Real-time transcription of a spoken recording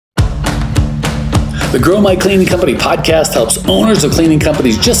The Grow My Cleaning Company podcast helps owners of cleaning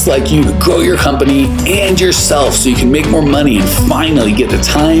companies just like you to grow your company and yourself so you can make more money and finally get the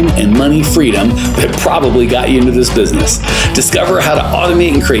time and money freedom that probably got you into this business. Discover how to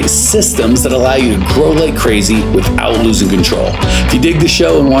automate and create systems that allow you to grow like crazy without losing control. If you dig the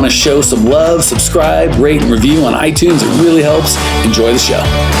show and want to show some love, subscribe, rate, and review on iTunes. It really helps. Enjoy the show.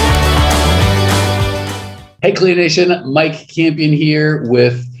 Hey, Clean Nation, Mike Campion here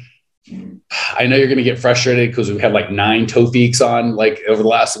with, I know you're going to get frustrated because we've had like 9 Toufiks on like over the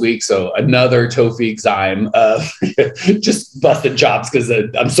last week. So another Toufik Zaim, just busted chops because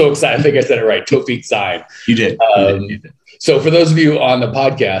I'm so excited. I think I said it right. Toufik Zaim. You did. So for those of you on the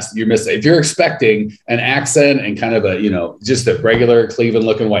podcast, you're missing. If you're expecting an accent and kind of a, just a regular Cleveland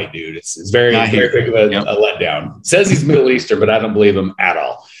looking white dude, it's very big of a letdown. Says he's Middle Eastern, but I don't believe him at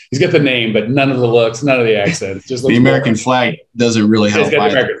all. He's got the name, but none of the looks, none of the accents. Just the American flag doesn't really help. He's got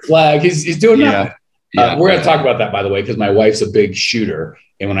the American flag. He's doing nothing. We're going to talk about that, by the way, because my wife's a big shooter.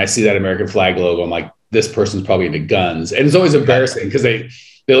 And when I see that American flag logo, I'm like, this person's probably into guns. And it's always embarrassing because they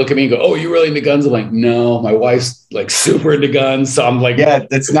look at me and go, oh, you really into guns? I'm like, no, my wife's like super into guns. So I'm like, yeah,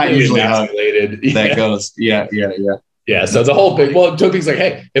 that's not usually how that goes. Yeah. So the whole thing. Well, Toufik's like,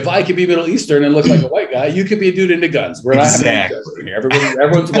 hey, if I could be Middle Eastern and look like a white guy, you could be a dude into guns. We're not having here.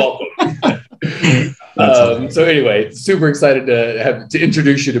 Everyone's welcome. So anyway, super excited to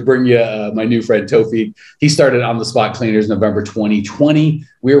introduce you, to bring you my new friend Toufik. He started On the Spot Cleaners November 2020.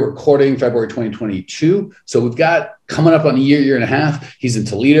 We're recording February 2022. So we've got coming up on a year and a half. He's in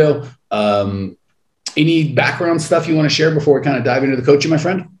Toledo. Any background stuff you want to share before we kind of dive into the coaching, my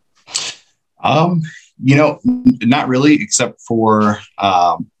friend? Not really, except for,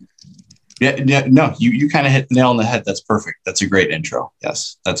 you kind of hit the nail on the head. That's perfect. That's a great intro.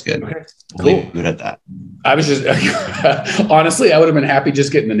 Yes, that's good. Okay, cool. Good at that. I was just, honestly, I would have been happy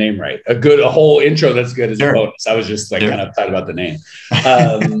just getting the name right. A whole intro that's good as a bonus. I was just like kind of excited about the name.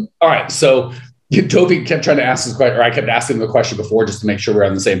 All right. So Toufik kept trying to ask this question, or I kept asking him the question before just to make sure we're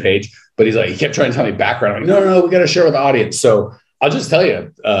on the same page. But he kept trying to tell me background. I'm like, no, we got to share with the audience. So I'll just tell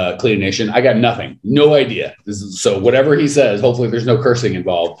you, Clean Nation, I got nothing, no idea. So whatever he says, hopefully there's no cursing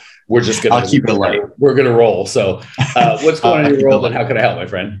involved. We're just going to keep it light. We're going to roll. So what's going on in your world and how can I help, my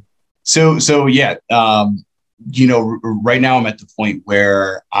friend? So right now I'm at the point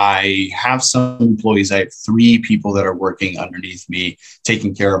where I have some employees. I have 3 people that are working underneath me,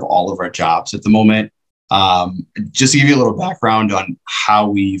 taking care of all of our jobs at the moment. Just to give you a little background on how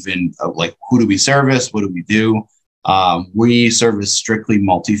we even, who do we service? What do we do? We service strictly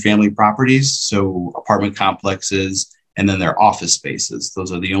multifamily properties, so apartment complexes, and then their office spaces.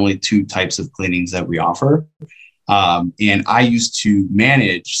 Those are the only 2 types of cleanings that we offer. And I used to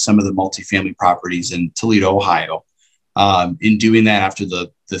manage some of the multifamily properties in Toledo, Ohio. In doing that, after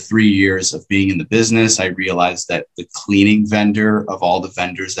the 3 years of being in the business, I realized that the cleaning vendor of all the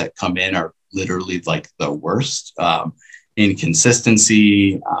vendors that come in are literally like the worst.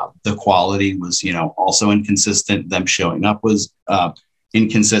 Inconsistency, the quality was, also inconsistent. Them showing up was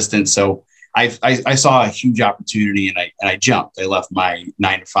inconsistent. So I saw a huge opportunity and I jumped. I left my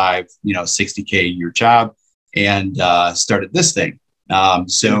 9-to-5, $60K a year job and started this thing.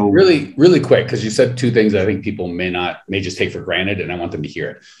 So really quick, because you said 2 things that I think people may just take for granted, and I want them to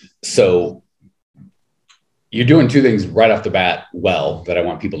hear it. So you're doing 2 things right off the bat that I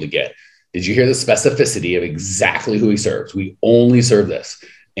want people to get. Did you hear the specificity of exactly who he serves? We only serve this.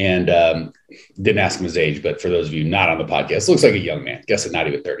 And didn't ask him his age, but for those of you not on the podcast, looks like a young man. Guessing not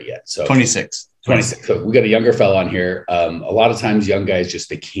even 30 yet. So 26. So we got a younger fella on here. A lot of times young guys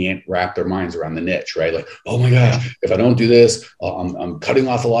they can't wrap their minds around the niche, right? Like, oh my gosh, if I don't do this, I'm cutting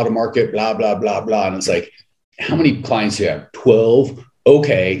off a lot of market, blah, blah, blah, blah. And it's like, how many clients do you have? 12.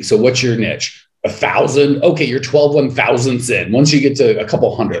 Okay. So what's your niche? 1,000. Okay. You're 12 1,000ths in. Once you get to a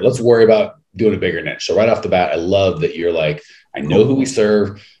couple hundred, let's worry about doing a bigger niche. So right off the bat, I love that you're like, I know who we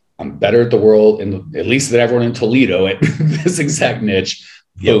serve. I'm better at the world, and at least than everyone in Toledo at this exact niche.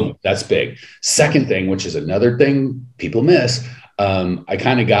 Boom, that's big. Second thing, which is another thing people miss. I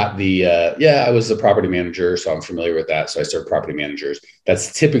kind of got I was a property manager, so I'm familiar with that. So I serve property managers.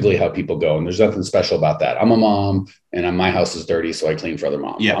 That's typically how people go. And there's nothing special about that. I'm a mom and my house is dirty, so I clean for other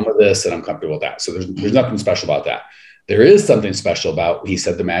moms. I'm a this and I'm comfortable with that. So there's nothing special about that. There is something special about, he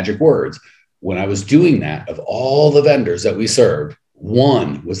said the magic words. When I was doing that, of all the vendors that we served,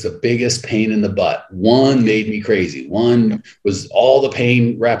 one was the biggest pain in the butt. One made me crazy. One was all the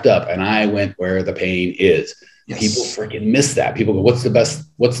pain wrapped up, and I went where the pain is. People freaking miss that. People go, what's the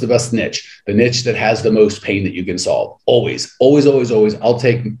best niche? The niche that has the most pain that you can solve. Always, always, always, always. I'll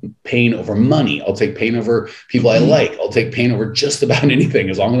take pain over money. I'll take pain over people I like. I'll take pain over just about anything,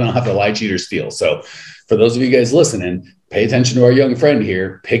 as long as I don't have to lie, cheat, or steal. So for those of you guys listening, pay attention to our young friend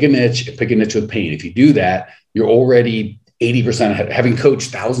here. Pick a niche with pain. If you do that, you're already 80% ahead. Having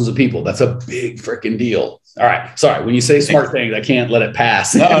coached thousands of people, that's a big freaking deal. All right. Sorry. When you say smart things, I can't let it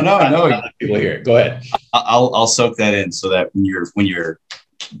pass. No. People hear it. Go ahead. I'll soak that in so that when you're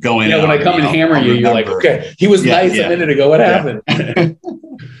going. Yeah. When I come and hammer you, you're like, okay, he was nice a minute ago. What happened?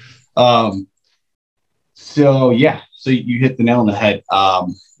 So you hit the nail on the head.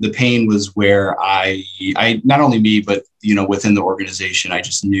 The pain was where I not only me, but within the organization, I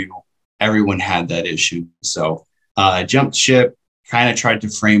just knew everyone had that issue. So I jumped ship, kind of tried to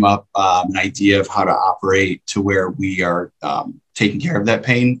frame up an idea of how to operate to where we are taking care of that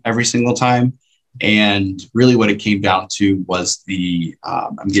pain every single time. And really what it came down to was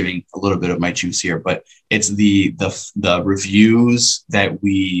I'm giving a little bit of my juice here, but it's the reviews that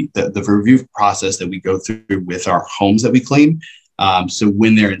the review process that we go through with our homes that we clean. So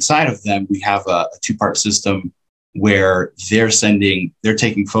when they're inside of them, we have a two-part system where they're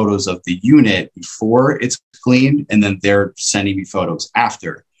taking photos of the unit before it's cleaned, and then they're sending me photos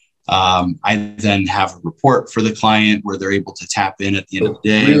after. I then have a report for the client where they're able to tap in at the end of the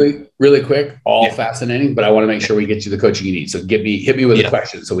day. Really, really quick, fascinating, but I want to make sure we get you the coaching you need. So hit me with a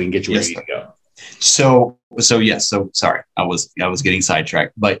question so we can get you where you need to go. So sorry, I was getting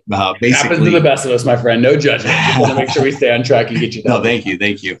sidetracked, but basically, happens to the best of us, my friend. No judgment. Just want to make sure we stay on track and get you. No, thank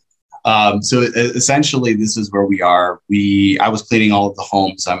you. So essentially, this is where we are. I was cleaning all of the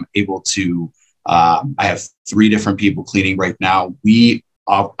homes. I'm able to. I have 3 different people cleaning right now. We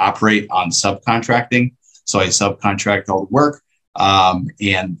operate on subcontracting, so I subcontract all the work. And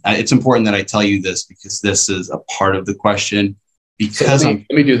it's important that I tell you this because this is a part of the question. Because let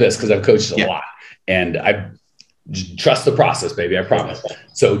me do this because I've coached a lot, and I trust the process, baby. I promise.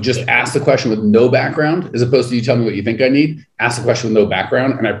 So just ask the question with no background, as opposed to you tell me what you think I need. Ask the question with no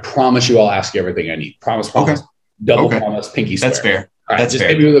background, and I promise you, I'll ask you everything I need. Promise. Okay. Double promise. Pinky swear. That's fair. All right. Just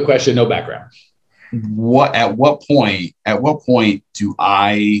hit me with a question, no background. At what point do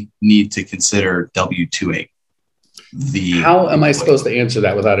I need to consider W-2ing? How am I supposed to answer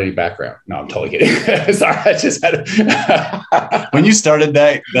that without any background? No, I'm totally kidding. Sorry, I just had to. When you started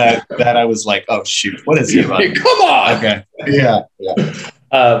that I was like, oh shoot, what is he about? Come on. Okay. Yeah.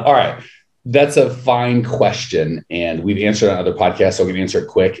 All right. That's a fine question, and we've answered on other podcasts, so I'm going to answer it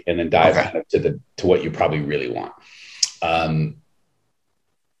quick and then dive kind of to what you probably really want.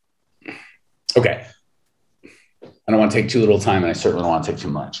 Okay. I don't want to take too little time, and I certainly don't want to take too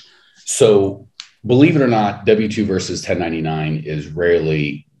much. So, believe it or not, W-2 versus 1099 is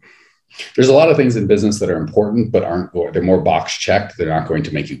rarely. There's a lot of things in business that are important, but they're more box checked. They're not going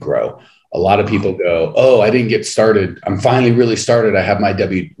to make you grow. A lot of people go, "Oh, I didn't get started. I'm finally really started. I have my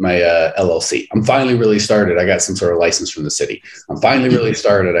LLC. I'm finally really started. I got some sort of license from the city. I'm finally really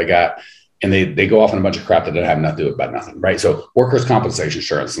started. I got." And they go off on a bunch of crap that doesn't have nothing to do about nothing, right? So workers' compensation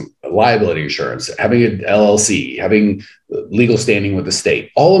insurance, liability insurance, having an LLC, having legal standing with the state,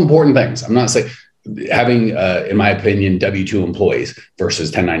 all important things. I'm not saying having, in my opinion, W-2 employees versus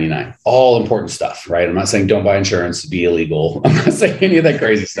 1099, all important stuff, right? I'm not saying don't buy insurance, be illegal. I'm not saying any of that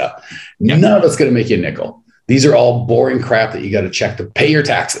crazy stuff. None of it's going to make you a nickel. These are all boring crap that you got to check to pay your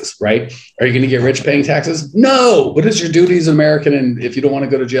taxes, right? Are you going to get rich paying taxes? No, but it's your duty as an American. And if you don't want to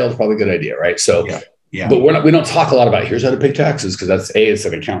go to jail, it's probably a good idea, right? So, but we don't talk a lot about here's how to pay taxes because it's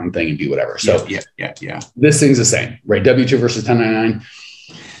an accountant thing and B, whatever. So this thing's the same, right? W-2 versus 1099.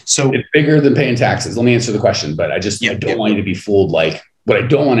 So it's bigger than paying taxes. Let me answer the question, but I don't want you to be fooled. Like what I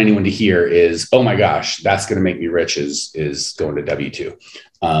don't want anyone to hear is, oh my gosh, that's going to make me rich is going to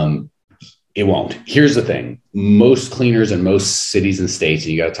W-2. It won't. Here's the thing. Most cleaners in most cities and states,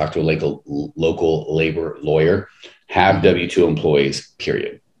 and you got to talk to a local labor lawyer, have W-2 employees,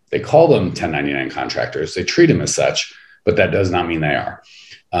 period. They call them 1099 contractors. They treat them as such, but that does not mean they are.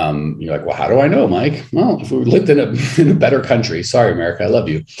 You're like, well, how do I know, Mike? Well, if we lived in a better country, sorry, America, I love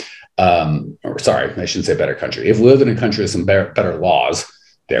you. Or sorry, I shouldn't say better country. If we lived in a country with some better laws,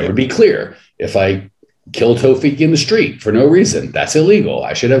 there would be clear. If I kill Toufik in the street for no reason, that's illegal.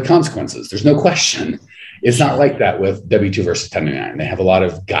 I should have consequences. There's no question. It's not like that with W-2 versus 1099. They have a lot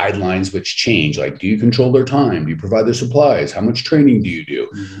of guidelines which change. Like, do you control their time? Do you provide their supplies? How much training do you do?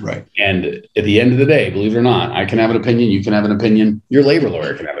 Right. And at the end of the day, believe it or not, I can have an opinion. You can have an opinion. Your labor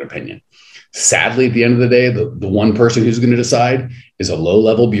lawyer can have an opinion. Sadly, at the end of the day, the one person who's going to decide is a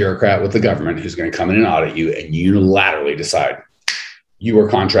low-level bureaucrat with the government who's going to come in and audit you and unilaterally decide you are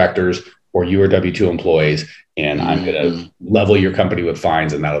contractors. or you are W-2 employees, and I'm going to level your company with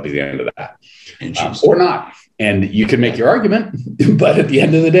fines, and that'll be the end of that. Or not. And you can make your argument, but at the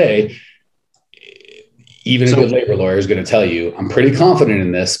end of the day, even a good labor lawyer is going to tell you, I'm pretty confident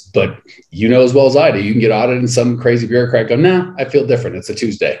in this, but you know as well as I do, you can get audited and some crazy bureaucrat go, nah, I feel different. It's a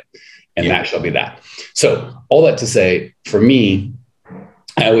Tuesday, and that shall be that. So all that to say, for me,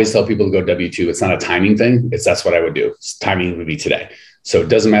 I always tell people to go W-2. It's not a timing thing. That's what I would do. Timing would be today. So it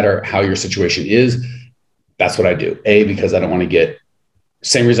doesn't matter how your situation is. That's what I do. Because I don't want to get,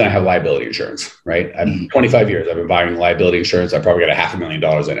 same reason I have liability insurance, right? I'm 25 years. I've been buying liability insurance. I probably got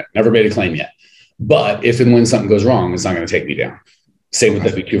 $500,000 in it. Never made a claim yet. But if and when something goes wrong, it's not going to take me down. Same with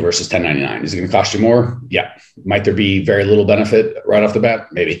W-2 versus 1099. Is it going to cost you more? Yeah. Might there be very little benefit right off the bat?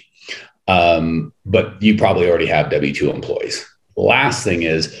 Maybe. But you probably already have W-2 employees. Last thing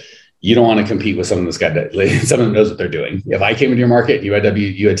is, you don't want to compete with someone that's got someone that knows what they're doing. If I came into your market and you had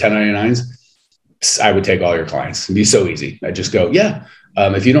 1099s, I would take all your clients. It'd be so easy. I'd just go,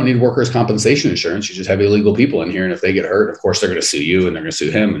 if you don't need workers' compensation insurance, you just have illegal people in here. And if they get hurt, of course, they're going to sue you and they're going to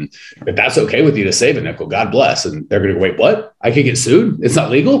sue him. And if that's okay with you to save a nickel, God bless. And they're going to go, wait, what? I could get sued? It's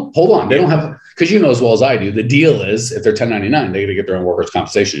not legal? Hold on. They don't have, because you know as well as I do, the deal is if they're 1099, they're going to get their own workers'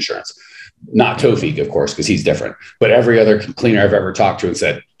 compensation insurance. Not Toufik, of course, because he's different. But every other cleaner I've ever talked to and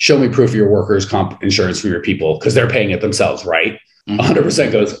said, show me proof of your workers' comp insurance for your people because they're paying it themselves, right?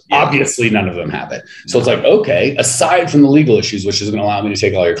 100% goes, obviously none of them have it. So it's like, okay, aside from the legal issues, which is going to allow me to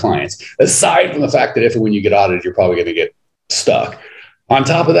take all your clients, aside from the fact that if and when you get audited, you're probably going to get stuck. On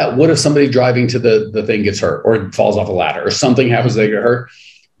top of that, what if somebody driving to the thing gets hurt or falls off a ladder or something happens, they get hurt?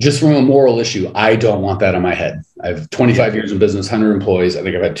 Just from a moral issue, I don't want that on my head. I have 25 years in business, 100 employees. I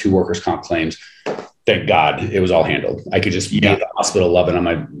think I've had 2 workers' comp claims. Thank God it was all handled. I could just be at the hospital loving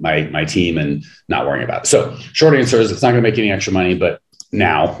on my team and not worrying about it. So short answer is it's not going to make any extra money, but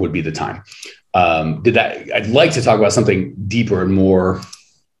now would be the time. I'd like to talk about something deeper and more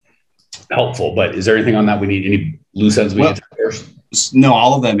helpful, but is there anything on that we need, any loose ends we need to first? No,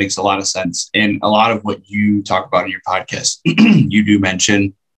 all of that makes a lot of sense. And a lot of what you talk about in your podcast, you do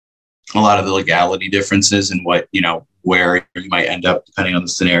mention a lot of the legality differences and what, where you might end up depending on the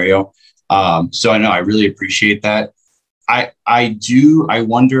scenario. So I know I really appreciate that. I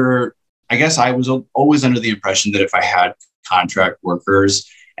wonder, I guess I was always under the impression that if I had contract workers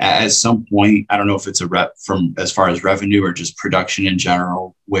at some point, I don't know if it's a rep from as far as revenue or just production in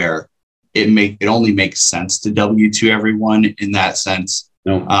general, where it only makes sense to W-2 everyone in that sense.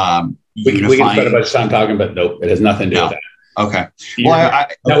 No, we can spend a bunch of time talking, but nope, it has nothing to do with that. Okay. Well,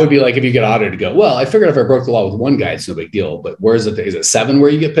 that would be like if you get audited to go, well, I figured if I broke the law with one guy, it's no big deal. But where is it? Is it 7 where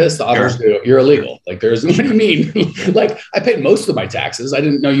you get pissed? The auditors go, you're illegal. Like what do you mean? Like I paid most of my taxes. I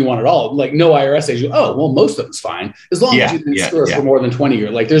didn't know you want it all. Like no IRS says most of it's fine. As long as you didn't screw us for more than 20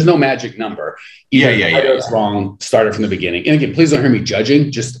 years. Like there's no magic number. It's wrong. Start it from the beginning. And again, please don't hear me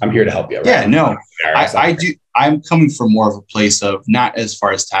judging. Just I'm here to help you. Right? Yeah, no, I do. I'm coming from more of a place of not as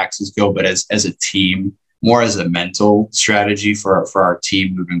far as taxes go, but as a team. More as a mental strategy for our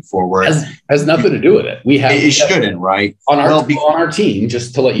team moving forward. Has nothing to do with it. Shouldn't, right? On our team,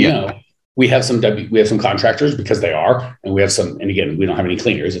 just to let you know, we have some contractors because they are, and we have some, and again, we don't have any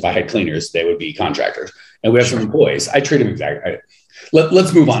cleaners. If I had cleaners, they would be contractors. And we have some employees. I treat them exactly.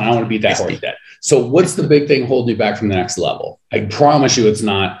 Let's move on. I don't want to beat that horse dead. So what's the big thing holding you back from the next level? I promise you it's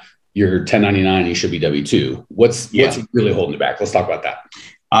not your 1099, you should be W-2. What's really holding you back? Let's talk about that.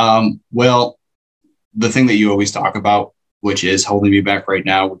 Well, the thing that you always talk about, which is holding me back right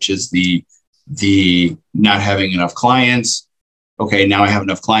now, which is the not having enough clients. Okay, now I have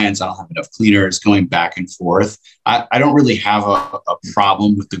enough clients. I don't have enough cleaners, going back and forth. I don't really have a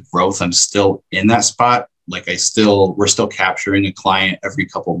problem with the growth. I'm still in that spot. Like we're still capturing a client every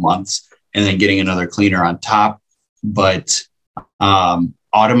couple of months and then getting another cleaner on top. But making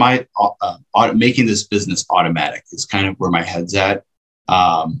this business automatic is kind of where my head's at.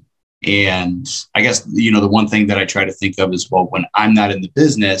 And I guess, the one thing that I try to think of is, well, when I'm not in the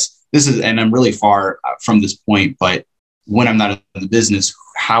business, and I'm really far from this point, but when I'm not in the business,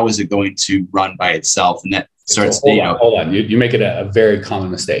 how is it going to run by itself? And that starts hold on. You make it a very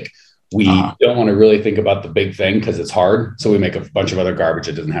common mistake. We don't want to really think about the big thing because it's hard. So we make a bunch of other garbage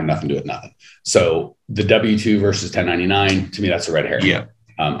that doesn't have nothing to do with nothing. So the W-2 versus 1099, to me, that's a red herring. Yeah.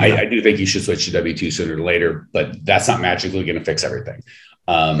 I do think you should switch to W-2 sooner or later, but that's not magically going to fix everything.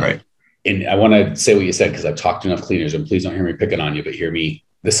 Right. And I want to say what you said, because I've talked to enough cleaners, and please don't hear me picking on you, but hear me.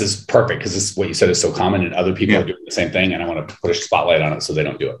 This is perfect because this is what you said is so common and other people are doing the same thing. And I want to put a spotlight on it so they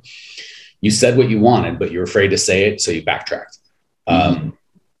don't do it. You said what you wanted, but you're afraid to say it. So you backtracked.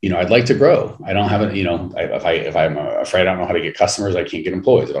 I'd like to grow. I don't have if I'm afraid I don't know how to get customers, I can't get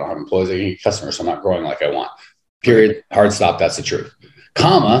employees. If I don't have employees, I can't get customers. So I'm not growing like I want. Period. Hard stop. That's the truth.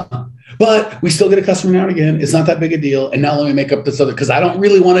 Comma. But we still get a customer now and again. It's not that big a deal. And now let me make up this other, because I don't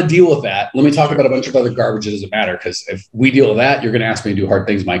really want to deal with that. Let me talk about a bunch of other garbage. It doesn't matter, because if we deal with that, you're going to ask me to do hard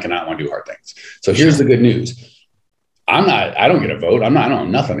things. Mike and I want to do hard things. So here's the good news. I don't get a vote. I don't know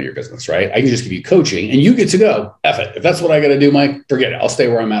nothing of your business, right? I can just give you coaching and you get to go. F it. If that's what I got to do, Mike, forget it. I'll stay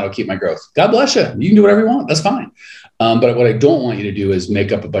where I'm at. I'll keep my growth. God bless you. You can do whatever you want. That's fine. But what I don't want you to do is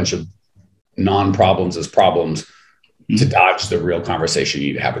make up a bunch of non-problems as problems to dodge the real conversation you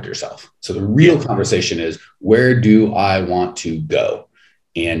need to have with yourself. So the real conversation is, where do I want to go?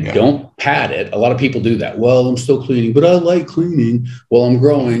 And don't pad it. A lot of people do that. Well, I'm still cleaning, but I like cleaning. Well, I'm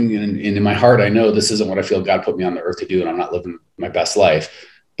growing. And in my heart, I know this isn't what I feel God put me on the earth to do. And I'm not living my best life,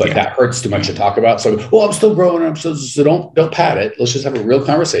 but that hurts too much to talk about. So, well, I'm still growing. So don't pad it. Let's just have a real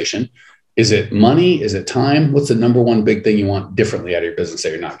conversation. Is it money? Is it time? What's the number one big thing you want differently out of your business that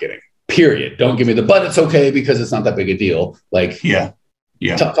you're not getting? Period. Don't give me the, but it's okay because it's not that big a deal. Like,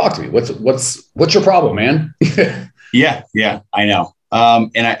 talk to me. What's your problem, man? I know.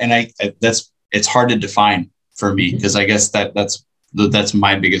 It's hard to define for me, because I guess that's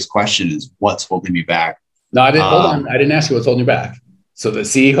my biggest question is, what's holding me back? No, I didn't. Hold on. I didn't ask you what's holding you back. So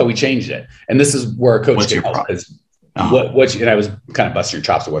see how we changed it. And this is where a coach can help. And I was kind of busting your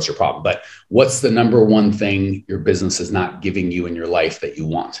chops of what's your problem, but what's the number one thing your business is not giving you in your life that you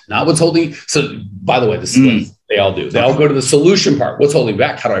want? Not what's holding. So by the way, this is what they all do. They all go to the solution part. What's holding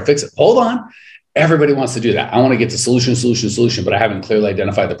back? How do I fix it? Hold on. Everybody wants to do that. I want to get to solution, but I haven't clearly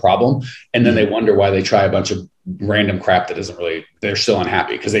identified the problem. And then they wonder why they try a bunch of random crap that isn't really, they're still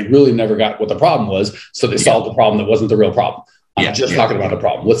unhappy because they really never got what the problem was. So they solved the problem that wasn't the real problem. I'm just talking about the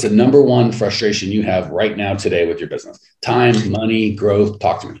problem. What's the number one frustration you have right now today with your business? Time, money, growth.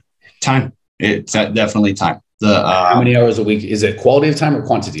 Talk to me. Time. It's definitely time. How many hours a week? Is it quality of time or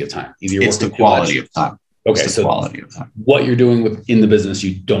quantity of time? Either it's the quality of time. Okay. So quality of time. What you're doing in the business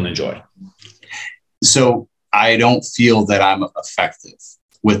you don't enjoy. So I don't feel that I'm effective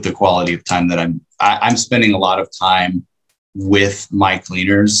with the quality of time that I'm spending a lot of time with my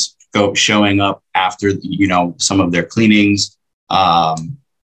cleaners, showing up after, some of their cleanings,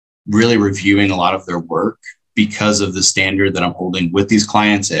 really reviewing a lot of their work because of the standard that I'm holding with these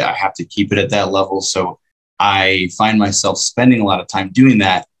clients. I have to keep it at that level. So I find myself spending a lot of time doing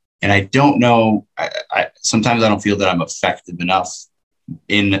that. And I don't know, sometimes I don't feel that I'm effective enough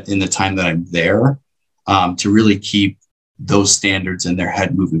in the time that I'm there to really keep those standards in their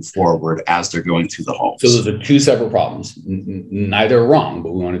head moving forward as they're going through the homes. So those are two separate problems. Neither are wrong,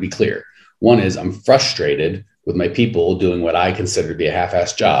 but we want to be clear. One is I'm frustrated with my people doing what I consider to be a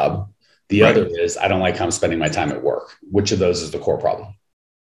half-assed job. The other is I don't like how I'm spending my time at work. Which of those is the core problem?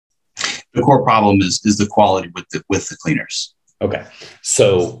 The core problem is the quality with the cleaners. Okay.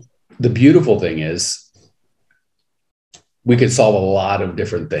 So the beautiful thing is we could solve a lot of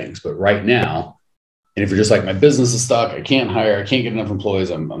different things, but right now, and if you're just like, my business is stuck, I can't hire, I can't get enough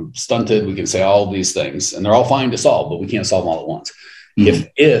employees, I'm stunted, we can say all of these things, and they're all fine to solve, but we can't solve them all at once. Mm-hmm.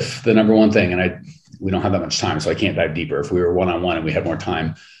 If the number one thing, and we don't have that much time, so I can't dive deeper. If we were one-on-one and we had more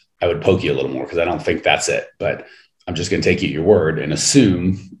time, I would poke you a little more because I don't think that's it. But I'm just going to take you at your word and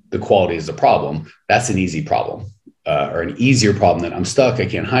assume the quality is the problem. That's an easy problem. Or an easier problem than I'm stuck. I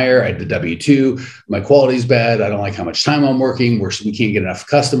can't hire. I did W-2. My quality is bad. I don't like how much time I'm working. We can't get enough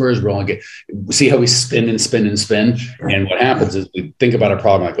customers. See how we spin and spin and spin. And what happens is we think about a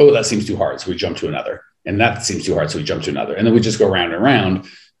problem like, oh, that seems too hard. So we jump to another. And that seems too hard. So we jump to another. And then we just go round and round,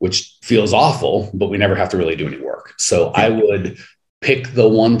 which feels awful, but we never have to really do any work. So I would pick the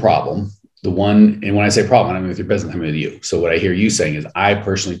one problem, and when I say problem, I mean with your business, I mean with you. So what I hear you saying is, I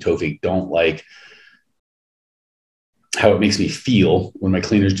personally, Toufik, don't like how it makes me feel when my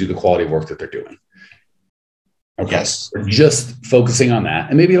cleaners do the quality of work that they're doing. Okay. Yes. We're just focusing on that.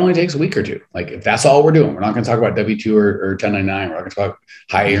 And maybe it only takes a week or two. Like if that's all we're doing, we're not going to talk about W-2 or 1099. We're not going to talk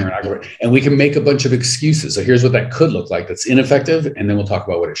hiring. And we can make a bunch of excuses. So here's what that could look like that's ineffective. And then we'll talk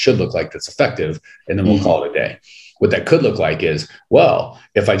about what it should look like that's effective. And then we'll call it a day. What that could look like is, well,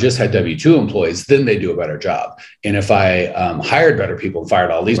 if I just had W-2 employees, then they do a better job. And if I hired better people and fired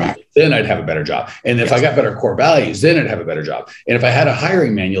all these people, then I'd have a better job. And if I got better core values, then I'd have a better job. And if I had a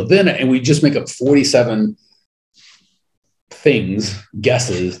hiring manual, and we just make up 47 things,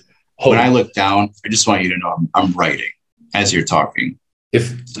 guesses. When I look down, I just want you to know I'm writing as you're talking.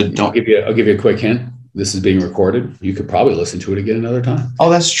 I'll give you a quick hint. This is being recorded. You could probably listen to it again another time. Oh,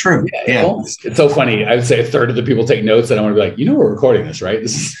 that's true. Yeah. It's so funny. I would say a third of the people take notes, and I want to be like, we're recording this, right?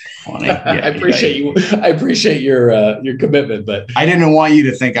 This is funny. Yeah, I appreciate you. I appreciate your commitment, but I didn't want you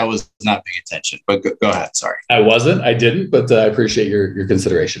to think I was not paying attention. But go ahead. Sorry, I wasn't. I didn't, but I appreciate your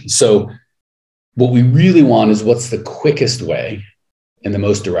consideration. So, what we really want is what's the quickest way and the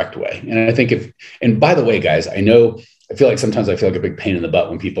most direct way. And I think and by the way, guys, I feel like sometimes I feel like a big pain in the butt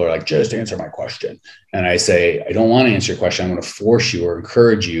when people are like, just answer my question. And I say, I don't want to answer your question. I'm going to force you or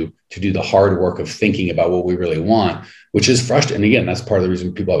encourage you to do the hard work of thinking about what we really want, which is frustrating. And again, that's part of the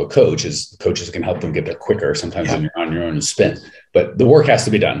reason people have a coach is coaches can help them get there quicker. Sometimes when you're on your own and spin, but the work has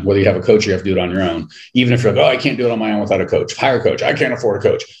to be done. Whether you have a coach or you have to do it on your own, even if you're like, oh, I can't do it on my own without a coach, hire a coach. I can't afford a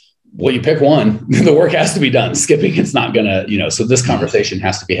coach. Well, you pick one, the work has to be done. Skipping, it's not gonna, so this conversation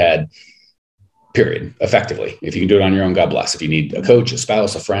has to be had, period, effectively. If you can do it on your own, God bless. If you need a coach, a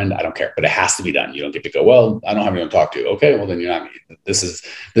spouse, a friend, I don't care, but it has to be done. You don't get to go, well, I don't have anyone to talk to. Okay, well then you're not, this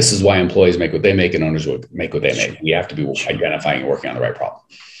is why employees make what they make and owners would make what they make. We have to be identifying and working on the right problem.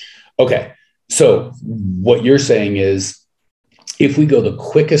 Okay, so what you're saying is, if we go the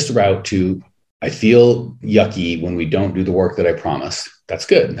quickest route to, I feel yucky when we don't do the work that I promised, that's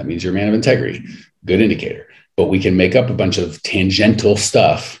good. That means you're a man of integrity, good indicator. But we can make up a bunch of tangential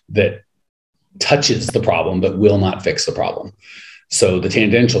stuff that touches the problem, but will not fix the problem. So the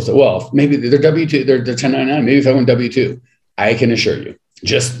tangential, well, maybe they're W-2, they're 1099. Maybe if I went W-2, I can assure you,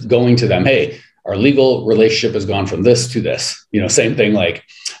 just going to them, hey, our legal relationship has gone from this to this. Same thing, like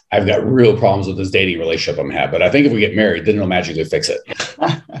I've got real problems with this dating relationship I'm having, but I think if we get married, then it'll magically fix it.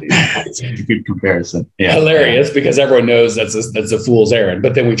 It's a good comparison. Yeah, hilarious, because everyone knows that's a fool's errand,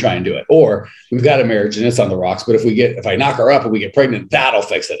 but then we try and do it. Or we've got a marriage and it's on the rocks, but if I knock her up and we get pregnant, that'll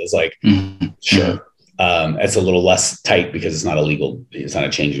fix it. It's like, sure. It's a little less tight because it's not a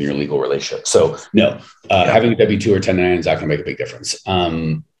change in your legal relationship. So no, having a W-2 or 1099 is not going to make a big difference.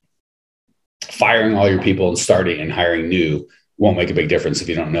 Firing all your people and starting and hiring new won't make a big difference if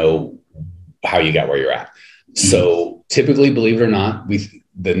you don't know how you got where you're at. So typically, believe it or not,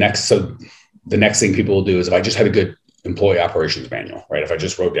 the next thing people will do is, if I just had a good employee operations manual, right? If I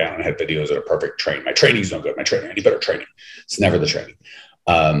just wrote down and had videos that are perfect training, my training's no good. I need better training. It's never the training.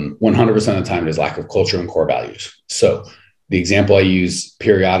 100% of the time, there's lack of culture and core values. So the example I use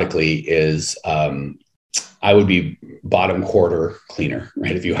periodically is, I would be bottom quarter cleaner,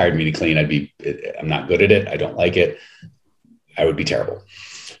 right? If you hired me to clean, I'm not good at it. I don't like it. I would be terrible.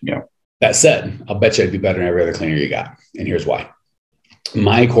 Yeah. That said, I'll bet you I'd be better than every other cleaner you got. And here's why.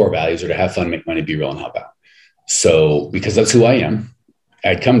 My core values are to have fun, make money, be real, and help out. So because that's who I am,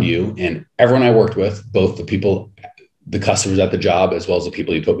 I'd come to you, and everyone I worked with, both the people, the customers at the job, as well as the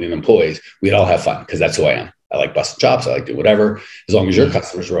people you put me in employees, we'd all have fun because that's who I am. I like busting chops. I like doing whatever. As long as your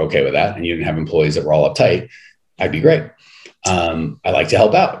customers were okay with that and you didn't have employees that were all uptight, I'd be great. I like to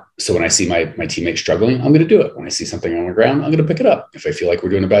help out. So when I see my teammates struggling, I'm going to do it. When I see something on the ground, I'm going to pick it up. If I feel like we're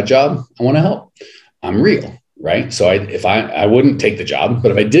doing a bad job, I want to help. I'm real, right? So I wouldn't take the job,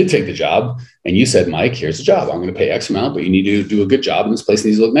 but if I did take the job and you said, Mike, here's the job, I'm going to pay X amount, but you need to do a good job and this place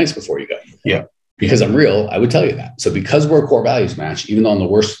needs to look nice before you go. Yeah. Because I'm real, I would tell you that. So because we're a core values match, even though I'm the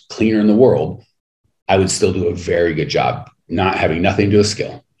worst cleaner in the world, I would still do a very good job, not having nothing to do with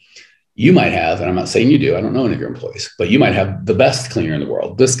skill. You might have, and I'm not saying you do, I don't know any of your employees, but you might have the best cleaner in the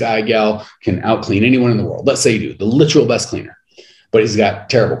world. This guy, gal can out clean anyone in the world. Let's say you do, the literal best cleaner, but he's got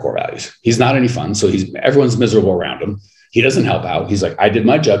terrible core values. He's not any fun. So everyone's miserable around him. He doesn't help out. He's like, I did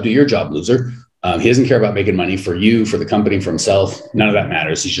my job, do your job, loser. He doesn't care about making money for you, for the company, for himself. None of that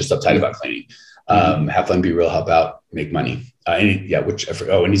matters. He's just uptight about cleaning. Have fun, be real, help out, make money. And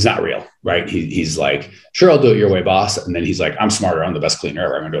he's not real, right? He's like, sure, I'll do it your way, boss. And then he's like, I'm smarter. I'm the best cleaner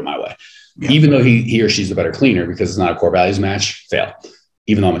ever. I'm gonna do it my way. Yeah. Even though he or she's the better cleaner, because it's not a core values match, fail.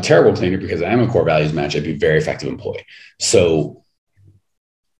 Even though I'm a terrible cleaner, because I am a core values match, I'd be a very effective employee. So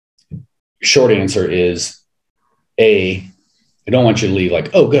short answer is, I don't want you to leave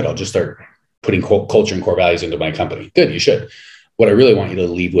like, oh, good, I'll just start putting culture and core values into my company. Good, you should. What I really want you to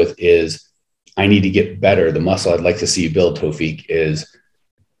leave with is, I need to get better. The muscle I'd like to see you build, Toufik, is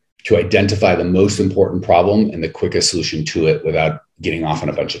to identify the most important problem and the quickest solution to it without getting off on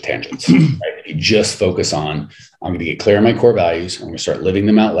a bunch of tangents. Right? If you just focus on, I'm going to get clear on my core values. I'm going to start living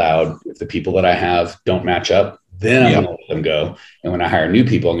them out loud. If the people that I have don't match up, then I'm going to let them go. And when I hire new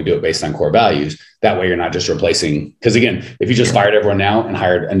people, I'm going to do it based on core values. That way you're not just replacing, because again, if you just fired everyone now and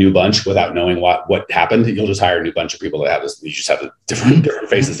hired a new bunch without knowing what happened, you'll just hire a new bunch of people that have this. You just have different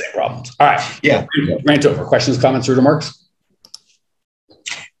faces, same problems. All right. Yeah. Rant over. Questions, comments, or remarks?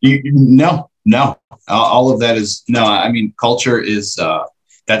 No. All of that is no. I mean, culture is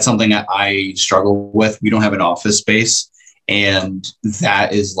that's something that I struggle with. We don't have an office space. And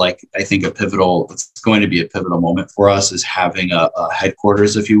that is like, I think it's going to be a pivotal moment for us, is having a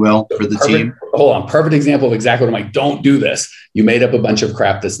headquarters, if you will, for the team. Hold on. Perfect example of exactly what I'm like, don't do this. You made up a bunch of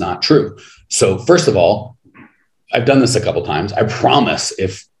crap that's not true. So first of all, I've done this a couple of times. I promise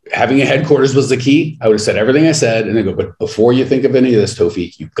if having a headquarters was the key, I would have said everything I said and then go, but before you think of any of this,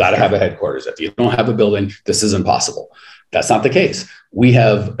 Toufik, you've got to have a headquarters. If you don't have a building, this is impossible. That's not the case. We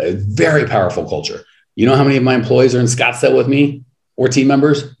have a very powerful culture. You know how many of my employees are in Scottsdale with me or team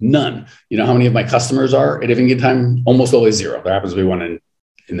members? None. You know how many of my customers are at any given time? Almost always zero. There happens to be one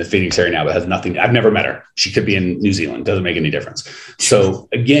in the Phoenix area now, but has nothing. I've never met her. She could be in New Zealand. Doesn't make any difference. So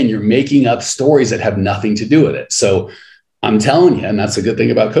again, you're making up stories that have nothing to do with it. So I'm telling you, and that's a good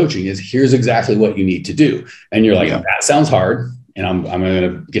thing about coaching, is here's exactly what you need to do. And you're like, that sounds hard. And I'm going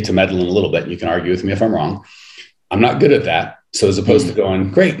to get to meddling a little bit. And you can argue with me if I'm wrong. I'm not good at that. So as opposed to going,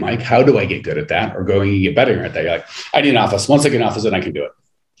 great, Mike, how do I get good at that? Or going and get better at that. You're like, I need an office. Once I get an office, then I can do it.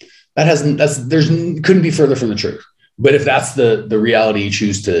 Couldn't be further from the truth. But if that's the reality you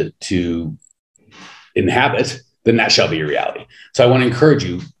choose to inhabit, then that shall be your reality. So I want to encourage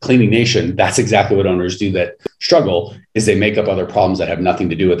you, Cleaning Nation, that's exactly what owners do that struggle, is they make up other problems that have nothing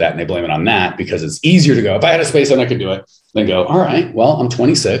to do with that. And they blame it on that because it's easier to go, if I had a space, then I could do it. Then go, all right, well, I'm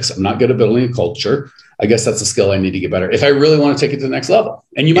 26. I'm not good at building a culture. I guess that's a skill I need to get better. If I really want to take it to the next level,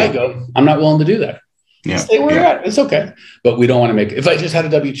 and you might go, I'm not willing to do that. Stay where you're at. It's okay. But we don't want to make, if I just had a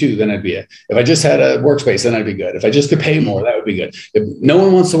W-2, then I'd be it. If I just had a workspace, then I'd be good. If I just could pay more, that would be good. If no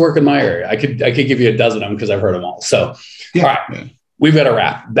one wants to work in my area, I could give you a dozen of them because I've heard them all. So, all right, we've got a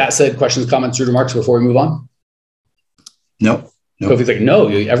wrap. That said, questions, comments, or remarks before we move on? Nope. So if he's like, no,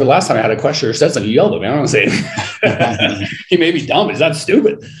 last time I had a question or said something, you yelled at me. I don't want to say it. He may be dumb, but he's not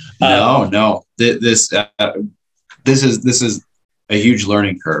stupid. No. This is a huge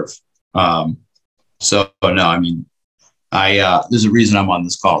learning curve. So no, I mean, there's a reason I'm on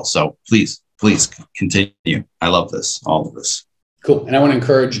this call. So please continue. I love this, all of this. Cool. And I want to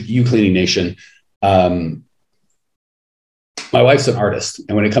encourage you, Cleaning Nation. My wife's an artist.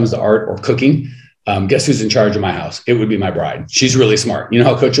 And when it comes to art or cooking, guess who's in charge of my house? It would be my bride. She's really smart. You know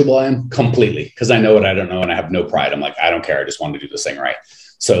how coachable I am? Completely. Because I know what I don't know and I have no pride. I'm like, I don't care. I just want to do this thing right.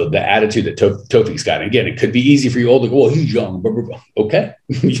 So the attitude that Toufik's got, and again, it could be easy for you old to go, well, he's young. Blah, blah, blah. Okay.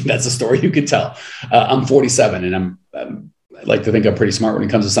 That's a story you could tell. I'm 47 and I like to think I'm pretty smart when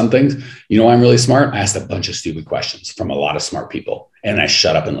it comes to some things. You know why I'm really smart? I asked a bunch of stupid questions from a lot of smart people and I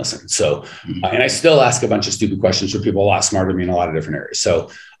shut up and listen. So, and I still ask a bunch of stupid questions from people a lot smarter than me in a lot of different areas.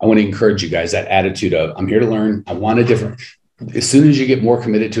 So I want to encourage you guys, that attitude of I'm here to learn. I want a different, as soon as you get more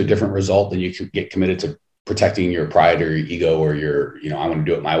committed to a different result, then you can get committed to protecting your pride or your ego or your, I want to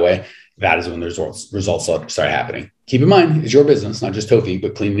do it my way. That is when the results start happening. Keep in mind, it's your business, not just Toufik,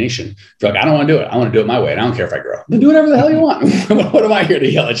 but Clean Nation. If you're like, I don't want to do it. I want to do it my way. And I don't care if I grow. Then do whatever the hell you want. What am I here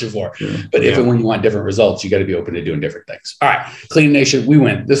to yell at you for? But if and when you want different results, you got to be open to doing different things. All right, Clean Nation, we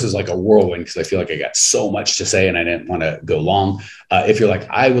went. This is like a whirlwind because I feel like I got so much to say and I didn't want to go long. If you're like,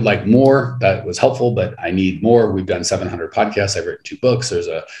 I would like more, that was helpful, but I need more. We've done 700 podcasts. I've written 2 books. There's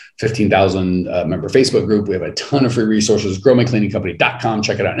a 15,000 member Facebook group. We have a ton of free resources. GrowMyCleaningCompany.com.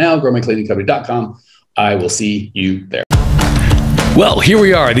 Check it out now. GrowMyCleaningCompany.com. I will see you there. Well, here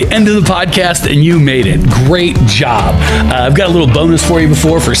we are at the end of the podcast and you made it. Great job. I've got a little bonus for you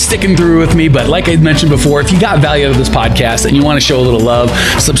for sticking through with me. But like I mentioned before, if you got value out of this podcast and you want to show a little love,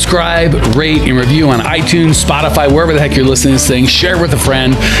 subscribe, rate, and review on iTunes, Spotify, wherever the heck you're listening to this thing. Share with a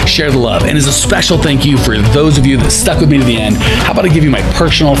friend, share the love. And as a special thank you for those of you that stuck with me to the end, how about I give you my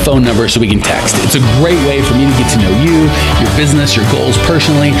personal phone number so we can text? It's a great way for me to get to know you, your business, your goals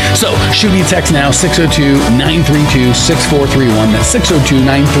personally. So shoot me a text now, 602-932-6431.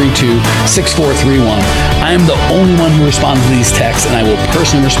 602-932-6431. I am the only one who responds to these texts, and I will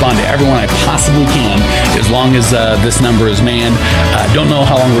personally respond to everyone I possibly can as long as this number is manned. Don't know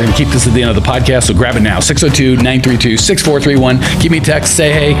how long we're going to keep this at the end of the podcast, so grab it now. 602-932-6431. Give me a text.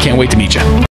 Say hey. Can't wait to meet you.